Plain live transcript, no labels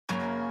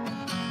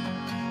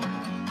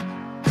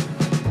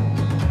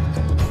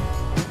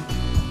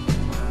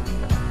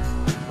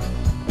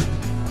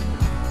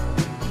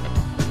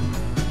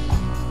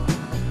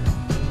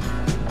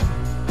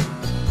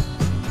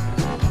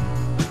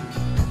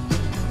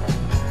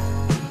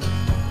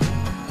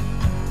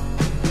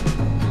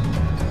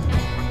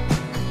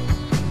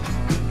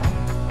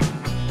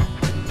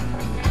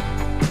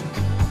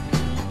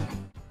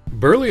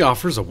Burley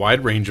offers a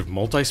wide range of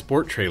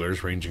multi-sport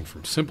trailers ranging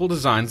from simple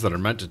designs that are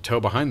meant to tow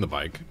behind the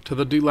bike to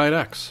the D'Lite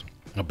X,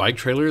 a bike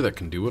trailer that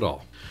can do it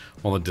all.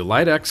 While the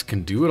D'Lite X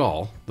can do it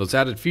all, those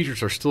added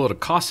features are still at a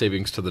cost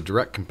savings to the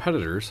direct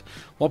competitors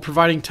while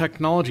providing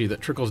technology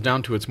that trickles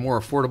down to its more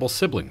affordable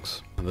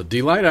siblings. The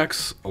D'Lite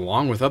X,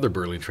 along with other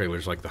Burley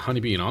trailers like the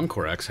Honeybee and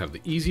Encore X, have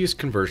the easiest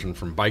conversion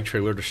from bike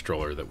trailer to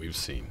stroller that we've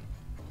seen.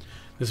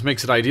 This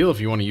makes it ideal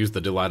if you want to use the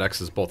D'Lite X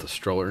as both a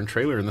stroller and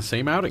trailer in the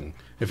same outing.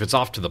 If it's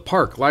off to the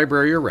park,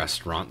 library, or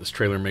restaurant, this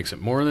trailer makes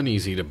it more than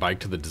easy to bike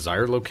to the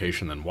desired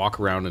location then walk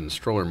around in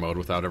stroller mode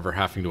without ever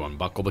having to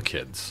unbuckle the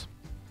kids.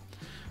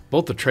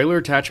 Both the trailer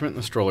attachment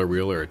and the stroller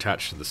wheel are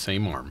attached to the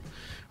same arm.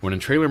 When in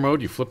trailer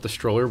mode, you flip the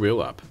stroller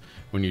wheel up.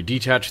 When you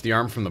detach the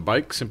arm from the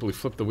bike, simply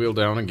flip the wheel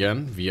down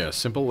again via a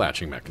simple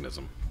latching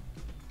mechanism.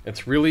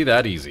 It's really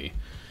that easy.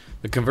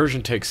 The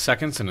conversion takes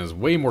seconds and is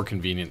way more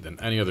convenient than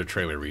any other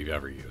trailer we've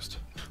ever used.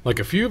 Like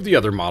a few of the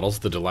other models,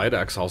 the D'Lite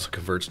X also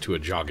converts to a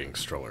jogging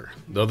stroller,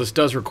 though this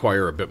does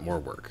require a bit more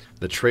work.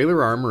 The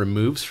trailer arm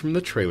removes from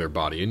the trailer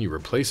body and you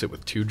replace it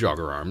with two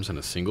jogger arms and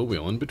a single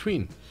wheel in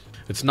between.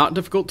 It's not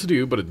difficult to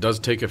do, but it does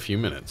take a few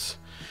minutes.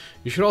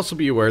 You should also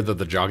be aware that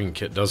the jogging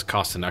kit does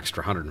cost an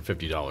extra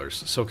 $150,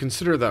 so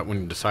consider that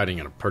when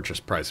deciding on a purchase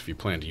price if you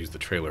plan to use the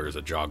trailer as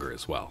a jogger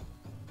as well.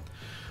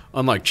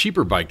 Unlike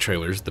cheaper bike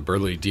trailers, the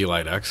Burley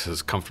D'Lite X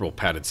has comfortable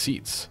padded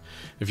seats.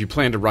 If you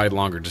plan to ride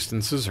longer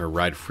distances or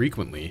ride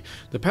frequently,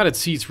 the padded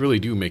seats really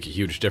do make a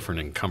huge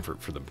difference in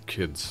comfort for the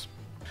kids.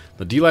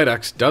 The D'Lite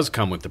X does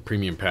come with the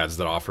premium pads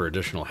that offer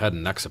additional head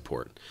and neck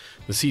support.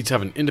 The seats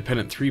have an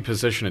independent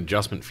 3-position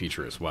adjustment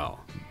feature as well.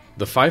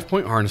 The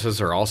 5-point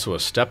harnesses are also a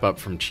step up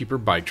from cheaper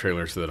bike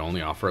trailers that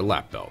only offer a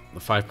lap belt.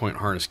 The 5-point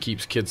harness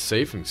keeps kids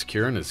safe and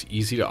secure and is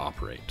easy to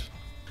operate.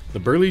 The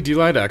Burley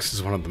D'Lite X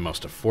is one of the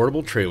most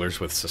affordable trailers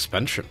with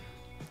suspension.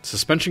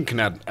 Suspension can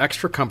add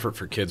extra comfort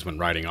for kids when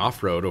riding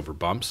off-road over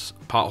bumps,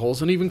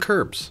 potholes, and even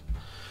curbs.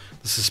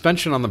 The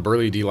suspension on the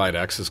Burley D'Lite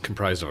X is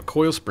comprised of a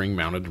coil spring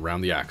mounted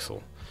around the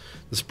axle.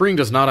 The spring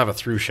does not have a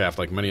through shaft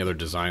like many other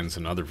designs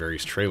in other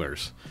various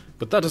trailers,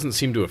 but that doesn't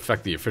seem to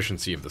affect the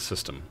efficiency of the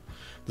system.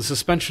 The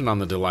suspension on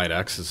the D'Lite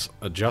X is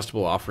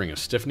adjustable, offering a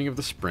stiffening of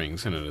the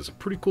springs, and it is a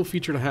pretty cool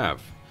feature to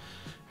have.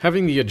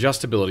 Having the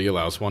adjustability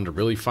allows one to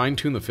really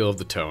fine-tune the feel of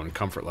the tow and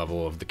comfort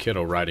level of the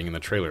kiddo riding in the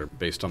trailer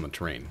based on the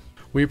terrain.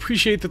 We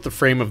appreciate that the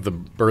frame of the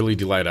Burley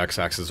D'Lite X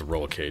acts as a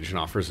roll cage and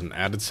offers an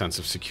added sense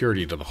of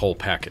security to the whole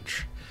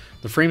package.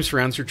 The frame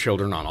surrounds your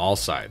children on all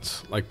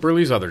sides. Like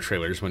Burley's other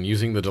trailers, when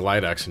using the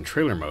D'Lite X in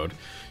trailer mode,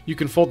 you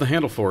can fold the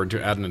handle forward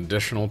to add an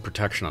additional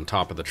protection on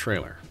top of the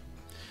trailer.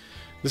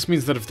 This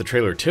means that if the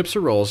trailer tips or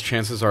rolls,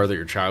 chances are that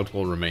your child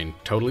will remain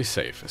totally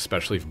safe,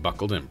 especially if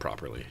buckled in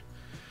properly.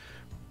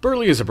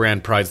 Burley as a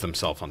brand prides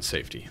themselves on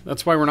safety.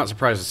 That's why we're not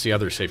surprised to see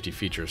other safety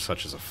features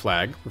such as a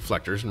flag,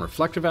 reflectors, and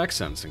reflective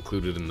accents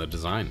included in the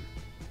design.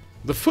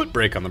 The foot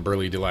brake on the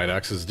Burley D'Lite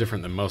X is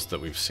different than most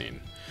that we've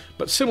seen,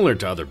 but similar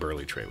to other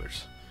Burley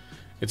trailers.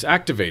 It's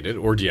activated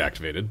or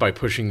deactivated by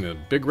pushing the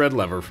big red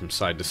lever from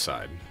side to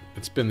side.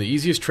 It's been the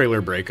easiest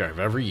trailer brake I've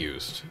ever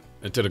used.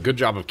 It did a good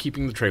job of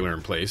keeping the trailer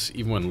in place,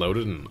 even when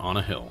loaded and on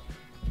a hill.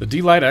 The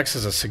D'Lite X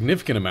has a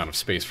significant amount of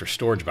space for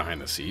storage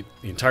behind the seat.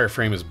 The entire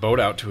frame is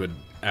bowed out to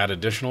add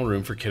additional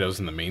room for kiddos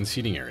in the main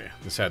seating area.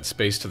 This adds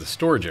space to the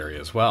storage area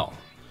as well.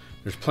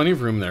 There's plenty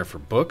of room there for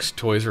books,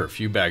 toys, or a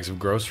few bags of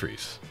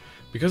groceries.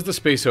 Because the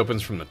space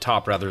opens from the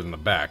top rather than the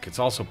back, it's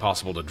also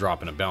possible to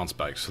drop in a balance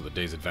bike so the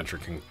day's adventure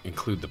can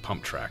include the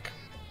pump track.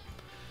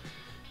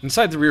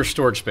 Inside the rear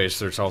storage space,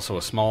 there's also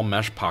a small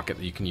mesh pocket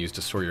that you can use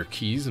to store your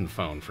keys and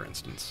phone, for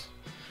instance.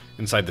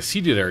 Inside the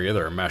seated area,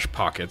 there are mesh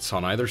pockets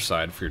on either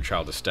side for your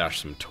child to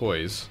stash some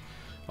toys,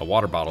 a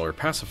water bottle, or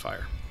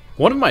pacifier.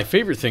 One of my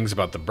favorite things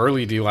about the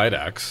Burley D'Lite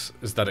X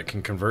is that it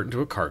can convert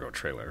into a cargo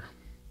trailer.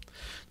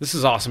 This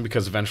is awesome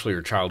because eventually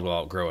your child will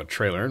outgrow a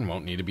trailer and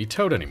won't need to be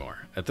towed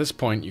anymore. At this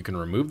point, you can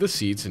remove the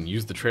seats and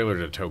use the trailer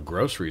to tow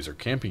groceries or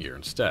camping gear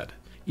instead.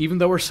 Even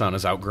though our son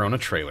has outgrown a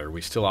trailer,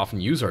 we still often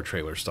use our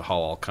trailers to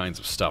haul all kinds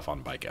of stuff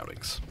on bike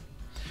outings.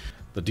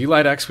 The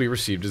D'Lite X we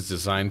received is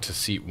designed to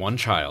seat one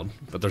child,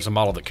 but there's a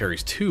model that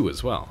carries two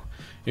as well.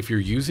 If you're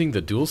using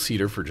the dual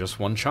seater for just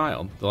one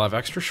child, they'll have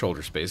extra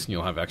shoulder space and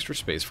you'll have extra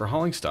space for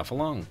hauling stuff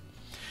along.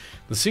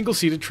 The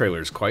single-seated trailer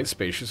is quite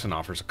spacious and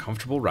offers a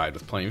comfortable ride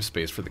with plenty of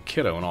space for the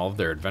kiddo and all of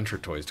their adventure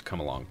toys to come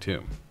along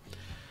too.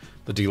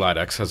 The D'Lite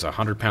X has a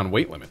 100-pound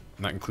weight limit,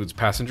 and that includes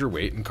passenger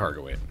weight and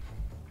cargo weight.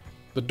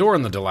 The door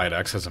on the D'Lite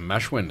X has a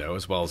mesh window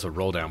as well as a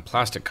roll-down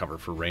plastic cover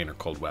for rain or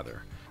cold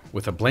weather.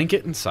 With a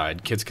blanket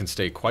inside, kids can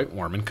stay quite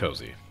warm and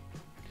cozy.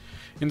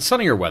 In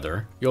sunnier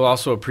weather, you'll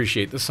also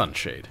appreciate the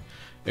sunshade.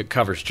 It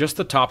covers just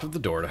the top of the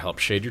door to help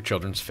shade your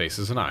children's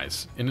faces and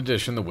eyes. In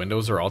addition, the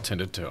windows are all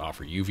tinted to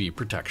offer UV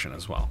protection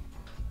as well.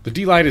 The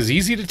D'Lite is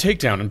easy to take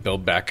down and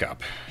build back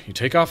up. You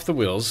take off the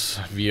wheels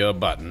via a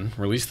button,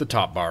 release the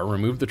top bar,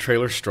 remove the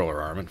trailer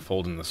stroller arm, and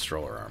fold in the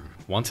stroller arm.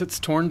 Once it's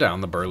torn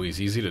down, the Burley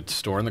is easy to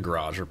store in the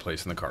garage or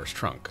place in the car's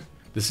trunk.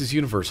 This is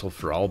universal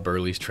for all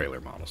Burley's trailer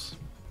models.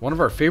 One of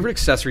our favorite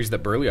accessories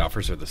that Burley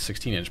offers are the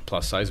 16-inch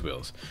plus-size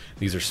wheels.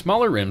 These are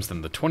smaller rims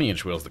than the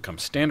 20-inch wheels that come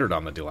standard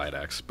on the D'Lite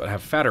X, but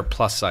have fatter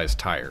plus-size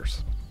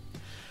tires.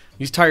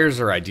 These tires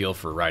are ideal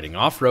for riding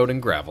off-road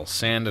and gravel,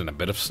 sand, and a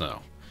bit of snow.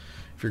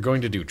 If you're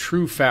going to do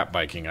true fat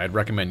biking, I'd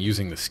recommend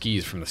using the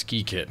skis from the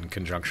ski kit in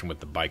conjunction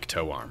with the bike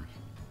tow arm.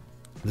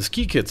 The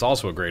ski kit's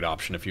also a great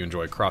option if you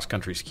enjoy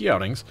cross-country ski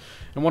outings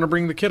and want to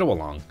bring the kiddo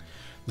along.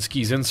 The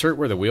skis insert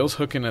where the wheels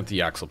hook in at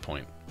the axle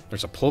point.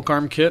 There's a pulk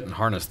arm kit and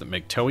harness that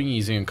make towing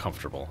easy and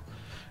comfortable.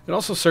 It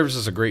also serves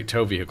as a great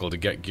tow vehicle to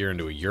get gear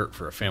into a yurt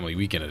for a family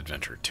weekend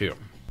adventure, too.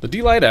 The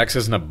D'Lite X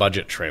isn't a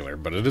budget trailer,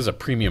 but it is a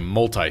premium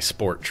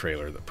multi-sport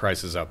trailer that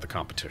prices out the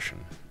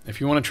competition.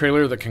 If you want a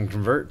trailer that can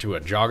convert to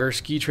a jogger,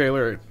 ski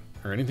trailer,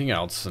 or anything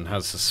else and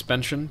has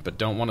suspension but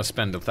don't want to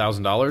spend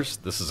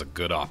 $1,000, this is a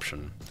good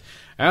option.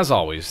 As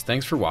always,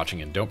 thanks for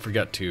watching, and don't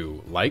forget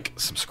to like,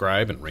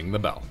 subscribe, and ring the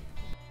bell.